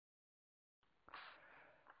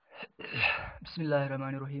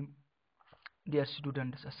Bismillahirrahmanirrahim. Dear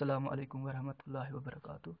students, Assalamu alaikum wa rahmatullahi wa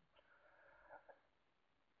barakatuh.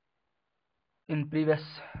 In previous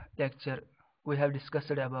lecture, we have discussed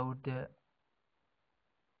about the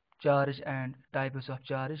charge and types of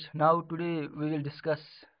charge. Now today we will discuss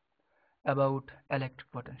about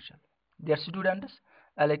electric potential. Dear students,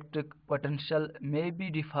 electric potential may be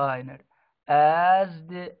defined as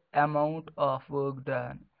the amount of work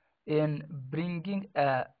done in bringing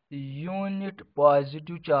a unit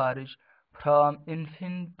positive charge from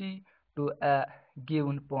infinity to a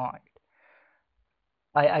given point.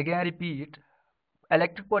 I again repeat,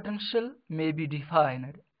 electric potential may be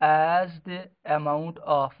defined as the amount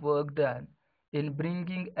of work done in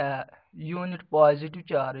bringing a unit positive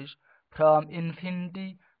charge from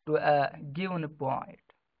infinity to a given point.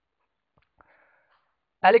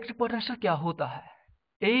 Electric potential क्या होता है?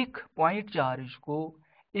 एक point charge को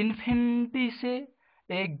infinity से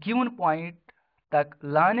एक given point तक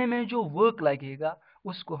लाने में जो वर्क लगेगा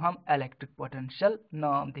उसको हम इलेक्ट्रिक पोटेंशियल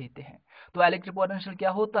नाम देते हैं। तो इलेक्ट्रिक पोटेंशियल क्या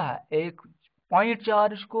होता है? एक पॉइंट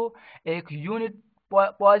चार्ज को, एक यूनिट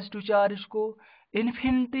पॉजिटिव चार्ज को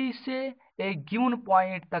इन्फिनिटी से एक गिवन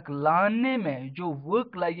पॉइंट तक लाने में जो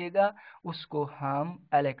वर्क लगेगा उसको हम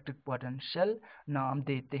इलेक्ट्रिक पोटेंशियल नाम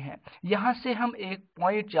देते हैं। यहाँ से हम एक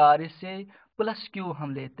पॉइंट चार्ज से प्लस क्यू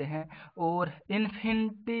हम लेते हैं और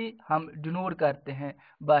इन्फिनिटी हम डिनोट करते हैं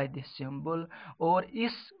बाय दिस सिंबल, और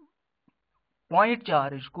इस पॉइंट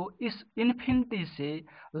चार्ज को इस इन्फिनिटी से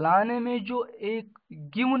लाने में जो एक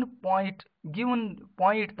गिवन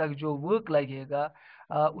पॉइंट तक जो वर्क लगेगा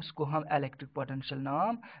उसको हम इलेक्ट्रिक पोटेंशियल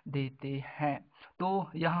नाम देते हैं।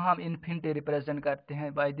 तो यहाँ हम इन्फिनिटी रिप्रेजेंट करते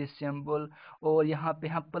हैं बाय दिस सिंबल, और यहाँ पे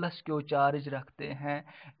हम प्लस क्यू चार्ज रखते हैं।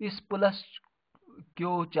 इस प्लस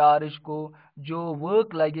क्यू चार्ज को जो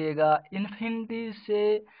वर्क लगेगा इन्फिनिटी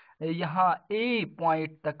से यहाँ ए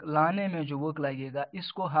पॉइंट तक लाने में जो वर्क लगेगा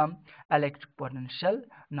इसको हम इलेक्ट्रिक पोटेंशियल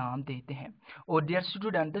नाम देते हैं। और डियर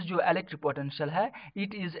स्टूडेंट्स, जो इलेक्ट्रिक पोटेंशियल है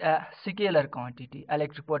it is a scalar quantity.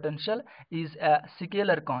 Electric potential is a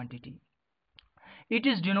scalar quantity. It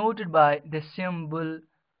is denoted by the symbol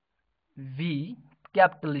V,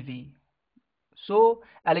 capital V. So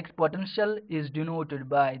electric potential is denoted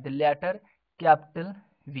by the letter capital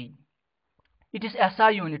V. Its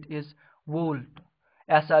SI unit is volt.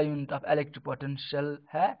 SI unit of electric potential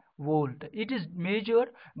है volt. It is measured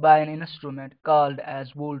by an instrument called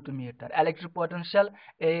as voltmeter. Electric potential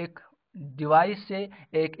एक device से,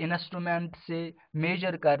 एक instrument से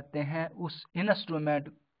major करते हैं, उस instrument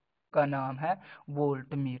का नाम है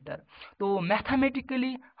वोल्ट मीटर। तो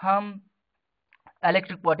मैथमेटिकली हम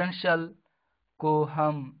इलेक्ट्रिक पोटेंशियल को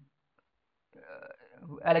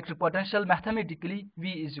electric potential mathematically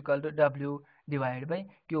V is equal to W divide by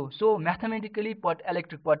Q. So mathematically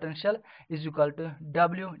electric potential is equal to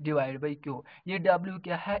W divide by Q. ये W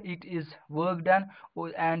क्या है? It is work done,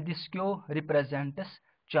 and this Q represents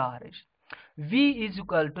charge. V is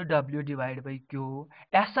equal to W divide by Q।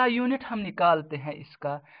 ऐसा unit हम निकालते हैं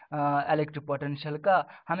इसका electric potential का।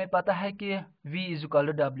 हमें पता है कि V is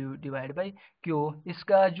equal to W divide by Q।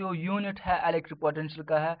 इसका जो यूनिट है इलेक्ट्रिक पोटेंशियल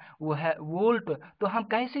का है वो है वोल्ट। तो हम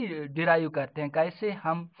कैसे डिराइव करते हैं, कैसे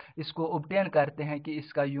हम इसको ऑब्टेन करते हैं कि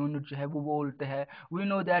इसका यूनिट जो है वो वोल्ट है? We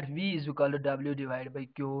know that V is equal to W divide by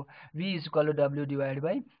Q। V is equal to W divide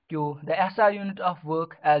by Q. The SI unit of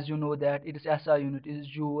work, as you know that its SI unit is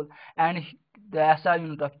joule, and the SI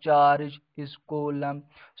unit of charge is coulomb.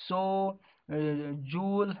 So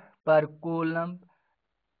joule per coulomb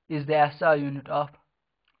is the SI unit of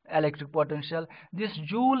electric potential. This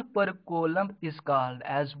joule per coulomb is called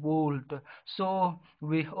as volt. So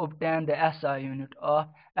we obtain the SI unit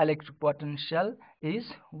of electric potential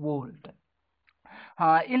is volt.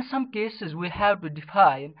 In some cases we have to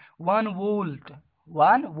define 1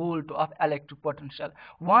 volt of electric potential.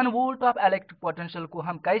 1 volt of electric potential को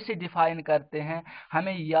हम कैसे define करते हैं?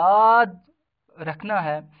 हमें याद रखना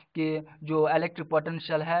है कि जो इलेक्ट्रिक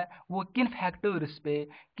पोटेंशियल है वो किन फैक्टर्स पे,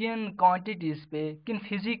 किन क्वांटिटीज पे, किन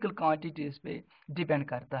फिजिकल क्वांटिटीज पे डिपेंड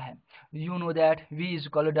करता है। You know that V is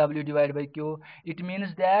equal to W divide by Q. It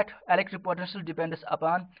means that electric potential depends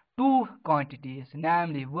upon 2 quantities,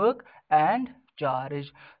 नैमली work and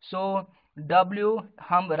charge. So W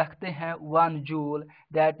हम रखते हैं 1 joule,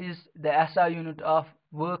 that is the SI unit of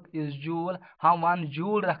work is joule. हम 1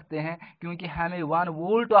 joule रखते हैं क्योंकि हमें 1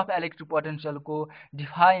 volt of electric potential को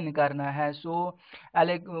define करना है। So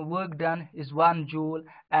work done is 1 joule,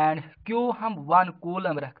 and Q हम 1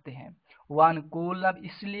 कूलम रखते हैं। 1 कूलम,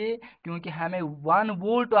 इसलिए क्योंकि हमें 1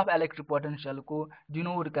 वोल्ट ऑफ इलेक्ट्रिक पोटेंशियल को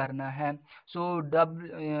डिनोट करना है. सो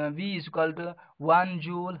V is equal to 1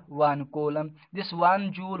 joule 1 coulomb. This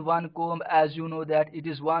 1 joule 1 coulomb, as you know that it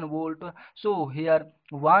is 1 volt, so here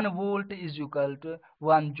 1 volt is equal to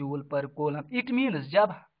 1 joule per coulomb. It means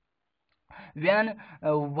जब when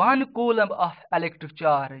 1 coulomb of electric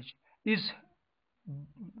charge is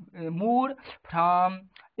moved from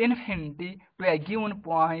infinity to a given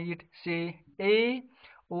point, say A,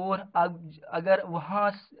 और अगर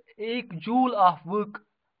वहाँ 1 joule of work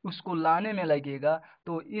उसको लाने में लगेगा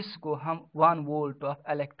तो इसको हम 1 वोल्ट ऑफ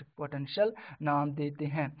इलेक्ट्रिक पोटेंशियल नाम देते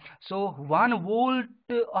हैं. सो 1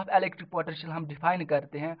 वोल्ट ऑफ इलेक्ट्रिक पोटेंशियल हम डिफाइन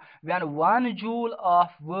करते हैं when 1 joule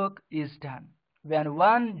of work is done. When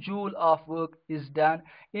 1 joule of work is done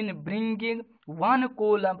in bringing 1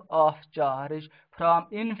 coulomb of charge from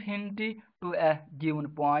infinity to a given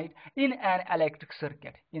point in an electric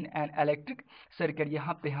circuit. In an electric circuit,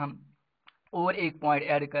 यहाँ पे हम और एक point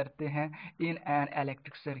add करते हैं, in an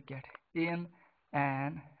electric circuit. In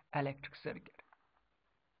an electric circuit.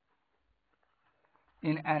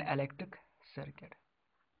 In an electric circuit.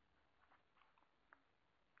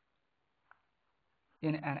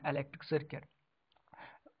 In an electric circuit.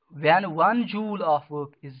 When 1 joule of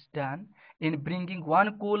work is done in bringing 1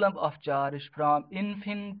 coulomb of charge from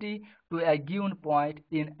infinity to a given point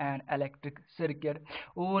in an electric circuit.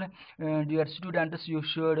 Or dear students, you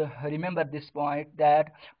should remember this point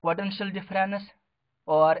that potential difference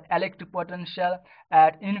or electric potential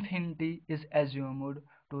at infinity is assumed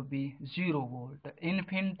to be 0 volt.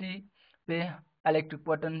 Infinity पे electric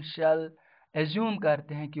potential assume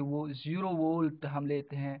करते हैं कि वो 0 volt हम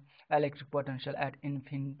लेते हैं electric potential at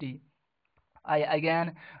infinity. I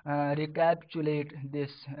again recapitulate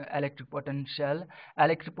this electric potential.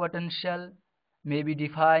 Electric potential may be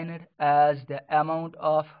defined as the amount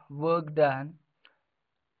of work done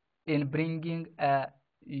in bringing a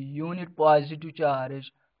unit positive charge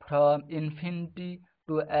from infinity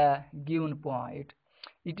to a given point.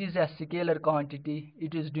 It is a scalar quantity.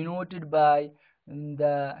 It is denoted by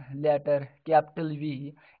the letter capital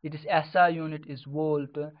V. Its SI unit is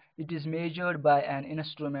volt. It is measured by an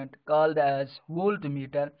instrument called as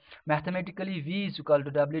voltmeter. Mathematically V is equal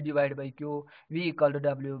to W divided by Q. V equal to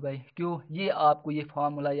W by Q. ये आपको ये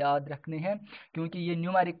formula याद रखने हैं क्योंकि ये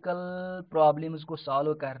numerical problems को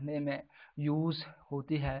solve करने में यूज़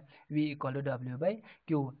होती है. V equal to W by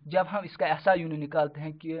Q. जब हम इसका ऐसा यूनिट निकालते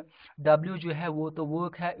हैं कि W जो है वो तो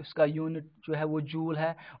वर्क है, उसका यूनिट जो है वो जूल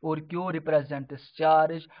है, और Q रिप्रेजेंट्स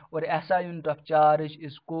चार्ज, और ऐसा unit of charge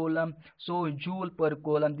is kolam. So joule पर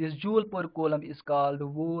कोलम, दिस जूल पर kolam is called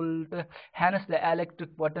volt. Hence the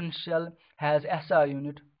electric potential has ऐसा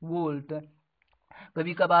यूनिट वोल्ट.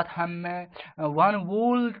 कभी कभार हमें 1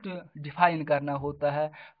 वोल्ट डिफाइन करना होता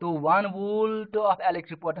है, तो 1 वोल्ट ऑफ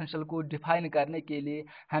इलेक्ट्रिक पोटेंशियल को डिफाइन करने के लिए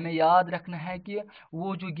हमें याद रखना है कि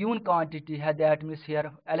वो जो गिवन क्वांटिटी है, that means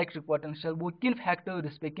here electric potential, वो किन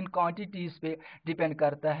फैक्टर्स पे, किन क्वांटिटीज पे डिपेंड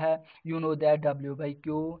करता है. You know that W by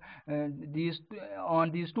Q,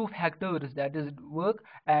 on these 2 factors, that is work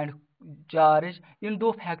and charge, in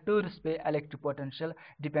 2 factors पे इलेक्ट्रिक पोटेंशियल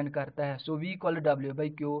डिपेंड करता है. सो V equal W by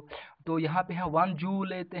Q. तो यहाँ पे हम 1 जूल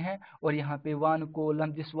लेते हैं और यहाँ पे 1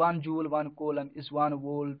 kolam. This 1 joule 1 kolam is 1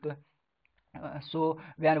 volt. So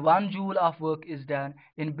when 1 joule of work is done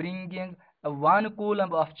in bringing 1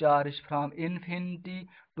 coulomb of charge from infinity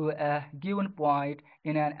to a given point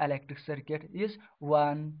in an electric circuit is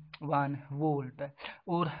 1 volt.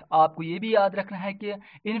 और आपको ये भी याद रखना है कि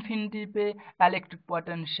इन्फिनिटी पे इलेक्ट्रिक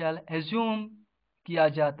पोटेंशियल एज्यूम किया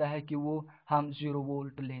जाता है कि वो हम 0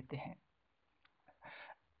 वोल्ट लेते हैं.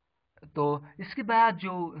 तो इसके बाद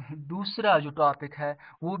जो दूसरा जो टॉपिक है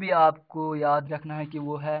वो भी आपको याद रखना है कि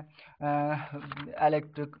वो है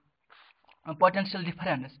electric potential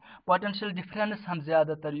difference. Potential difference हम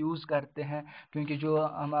ज़्यादातर यूज़ करते हैं क्योंकि जो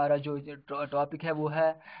हमारा जो टॉपिक है वो है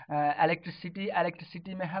इलेक्ट्रिसिटी.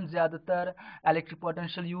 इलेक्ट्रिसिटी में हम ज़्यादातर इलेक्ट्रिक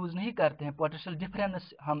पोटेंशियल यूज़ नहीं करते हैं, पोटेंशियल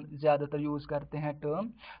डिफरेंस हम ज़्यादातर यूज़ करते हैं टर्म.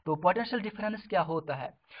 तो पोटेंशियल डिफरेंस क्या होता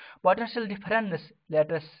है? Potential difference,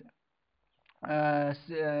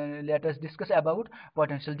 let us discuss about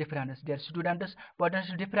potential difference. Dear students,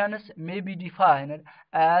 potential difference may be defined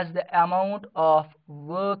as the amount of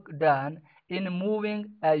work done in moving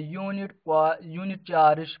a unit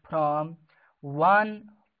charge from one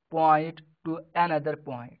point to another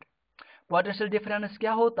point. Potential difference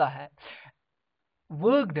क्या होता है?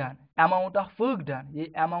 Work done, amount of work done,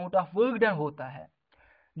 ये amount of work done होता है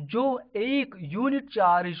जो एक unit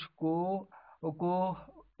charge को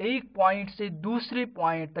एक पॉइंट से दूसरे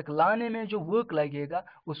पॉइंट तक लाने में जो वर्क लगेगा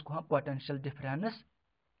उसको हम पोटेंशियल डिफरेंस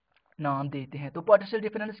नाम देते हैं। तो पोटेंशियल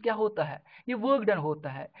डिफरेंस क्या होता है? ये वर्क डन होता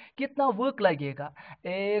है, कितना वर्क लगेगा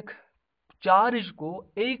एक चार्ज को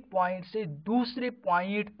एक पॉइंट से दूसरे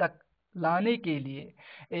पॉइंट तक लाने के लिए।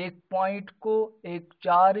 एक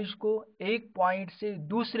चार्ज को एक पॉइंट से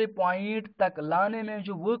दूसरे पॉइंट तक लाने में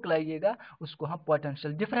जो वर्क लगेगा उसको हम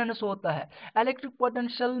पोटेंशियल डिफरेंस होता है। इलेक्ट्रिक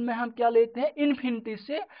पोटेंशियल में हम क्या लेते हैं? इन्फिनिटी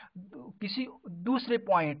से किसी दूसरे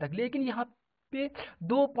पॉइंट तक, लेकिन यहाँ पे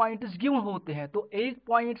दो पॉइंट्स गिवन होते हैं, तो एक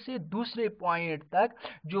पॉइंट से दूसरे पॉइंट तक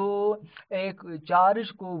जो एक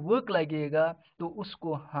चार्ज को वर्क लगेगा तो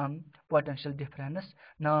उसको हम पोटेंशियल डिफरेंस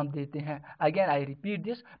नाम देते हैं। Again I repeat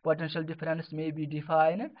this, potential difference में be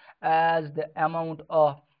defined as the amount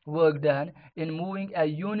of work done in moving a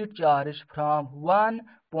unit charge from one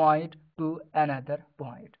point to another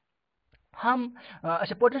point. हम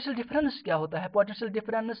अच्छा, पोटेंशियल डिफरेंस क्या होता है? पोटेंशियल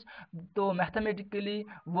डिफरेंस तो mathematically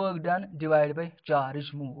work done divide by charge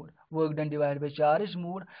moved, work done divide by charge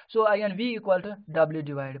moved. So again V equal to W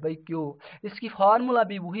divide by Q। इसकी formula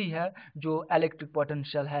भी वही है जो इलेक्ट्रिक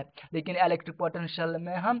पोटेंशियल है, लेकिन इलेक्ट्रिक पोटेंशियल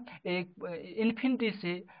में हम एक इन्फिनिटी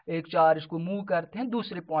से एक चार्ज को मूव करते हैं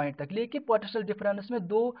दूसरे पॉइंट तक, लेकिन पोटेंशियल डिफरेंस में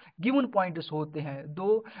दो गिवन पॉइंट्स होते हैं,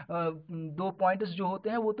 दो पॉइंट्स जो होते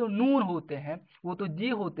हैं वो तो नून होते हैं, वो तो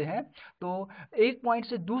दिए होते हैं। तो एक पॉइंट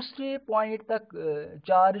से दूसरे पॉइंट तक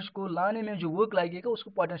चार्ज को लाने में जो वर्क लगेगा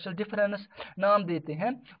उसको पोटेंशियल डिफरेंस नाम देते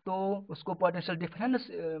हैं। तो उसको पोटेंशियल डिफरेंस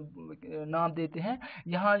नाम देते हैं।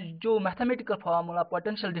 यहाँ जो मैथमेटिकल फार्मूला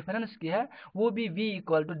पोटेंशियल डिफरेंस की है वो भी V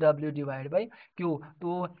equal to W divide by Q।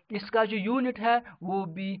 तो इसका जो यूनिट है वो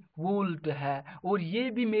भी वोल्ट है, और ये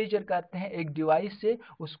भी मेजर करते हैं एक डिवाइस से,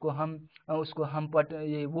 उसको हम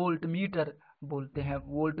ये वोल्ट मीटर बोलते हैं।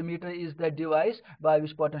 Volt meter is the device by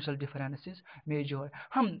which potential difference is measured.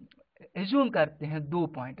 हम एज्यूम करते हैं दो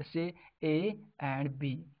पॉइंट से A and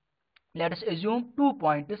B। Let us assume 2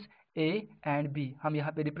 points A and B। हम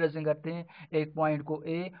यहाँ पे रिप्रेजेंट करते हैं एक पॉइंट को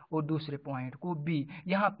A और दूसरे पॉइंट को B।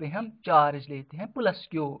 यहाँ पे हम चार्ज लेते हैं प्लस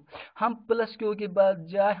Q। हम प्लस Q के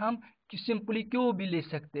बजाय हम सिंपली Q भी ले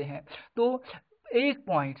सकते हैं। तो एक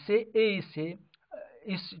पॉइंट से A से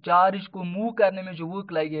इस चार्ज को मूव करने में जो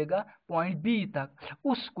वर्क लगेगा पॉइंट B तक,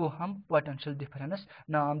 उसको हम पोटेंशियल डिफरेंस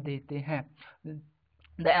नाम देते हैं।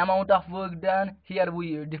 The amount of work done, here we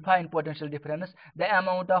define potential difference, the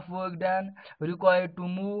amount of work done required to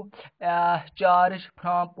move a charge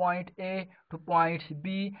from point A to point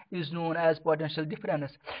B is known as potential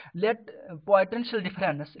difference. Let potential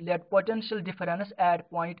difference at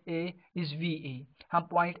point A is VA. हम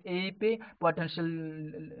point A पे potential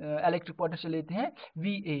electric potential लेते हैं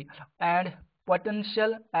VA, and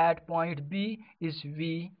potential at point B is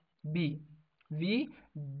VB.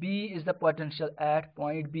 VB is the potential at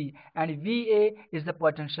point B and VA is the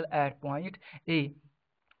potential at point A.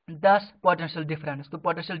 Thus potential difference, तो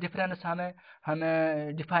potential difference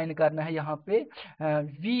हमें define करना है यहाँ पे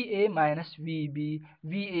VA minus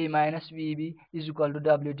VB is equal to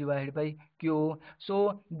W divide by Q।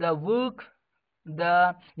 So the work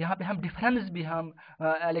यहाँ पे हम difference भी हम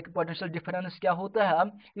पोटेंशियल डिफरेंस क्या होता है?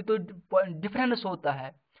 अब ये तो डिफरेंस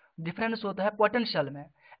होता है पोटेंशियल में,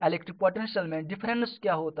 इलेक्ट्रिक पोटेंशियल में डिफरेंस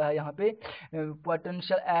क्या होता है? यहाँ पे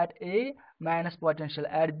potential at A minus potential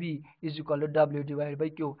at B is equal to W divide by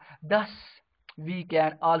Q। दस we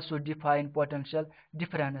can also define potential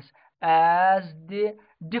difference as the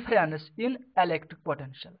difference in electric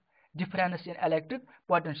potential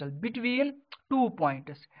between two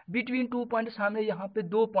points। हमने यहाँ पे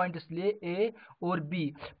दो पॉइंट्स लिए A और B।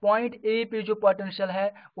 Point A पे जो potential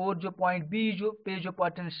है और जो पॉइंट B पे जो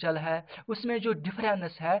पोटेंशियल है उसमें जो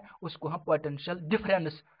डिफरेंस है उसको हम पोटेंशियल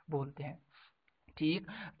डिफरेंस बोलते हैं। ठीक,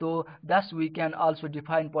 तो thus we can also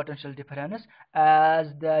define potential difference as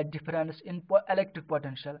the difference in electric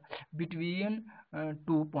potential between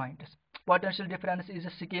two points. Potential difference is a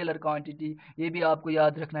scalar quantity. ये भी आपको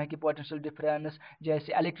याद रखना है कि पोटेंशियल डिफरेंस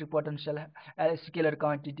जैसे इलेक्ट्रिक पोटेंशियल है स्केलर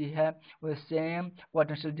क्वांटिटी है, वो same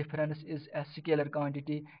potential difference is a scalar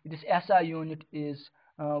quantity. It is SI unit is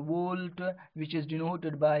volt which is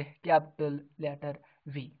denoted by capital letter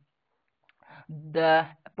V. The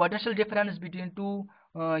potential difference between two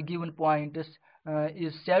given points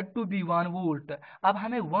is said to be 1 volt. अब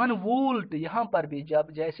हमें 1 volt यहाँ पर भी,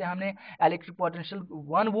 जब जैसे हमने electric potential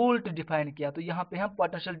 1 volt define किया, तो यहाँ पे हम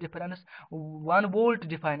पोटेंशियल डिफरेंस 1 volt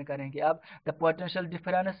डिफाइन करेंगे। अब the potential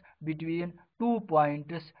difference between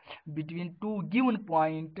two given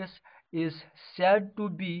points is said to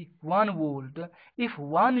be 1 volt if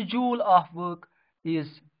 1 joule of work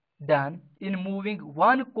is done in moving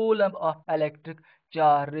 1 coulomb of electric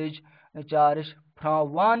charge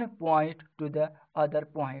from one point to the other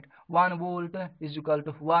point. 1 volt is equal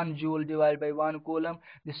to 1 joule divided by 1 coulomb.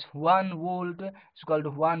 This 1 volt is equal to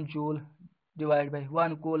 1 joule divided by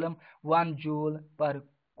 1 coulomb. 1 joule per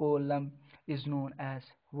coulomb is known as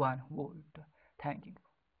 1 volt. Thank you.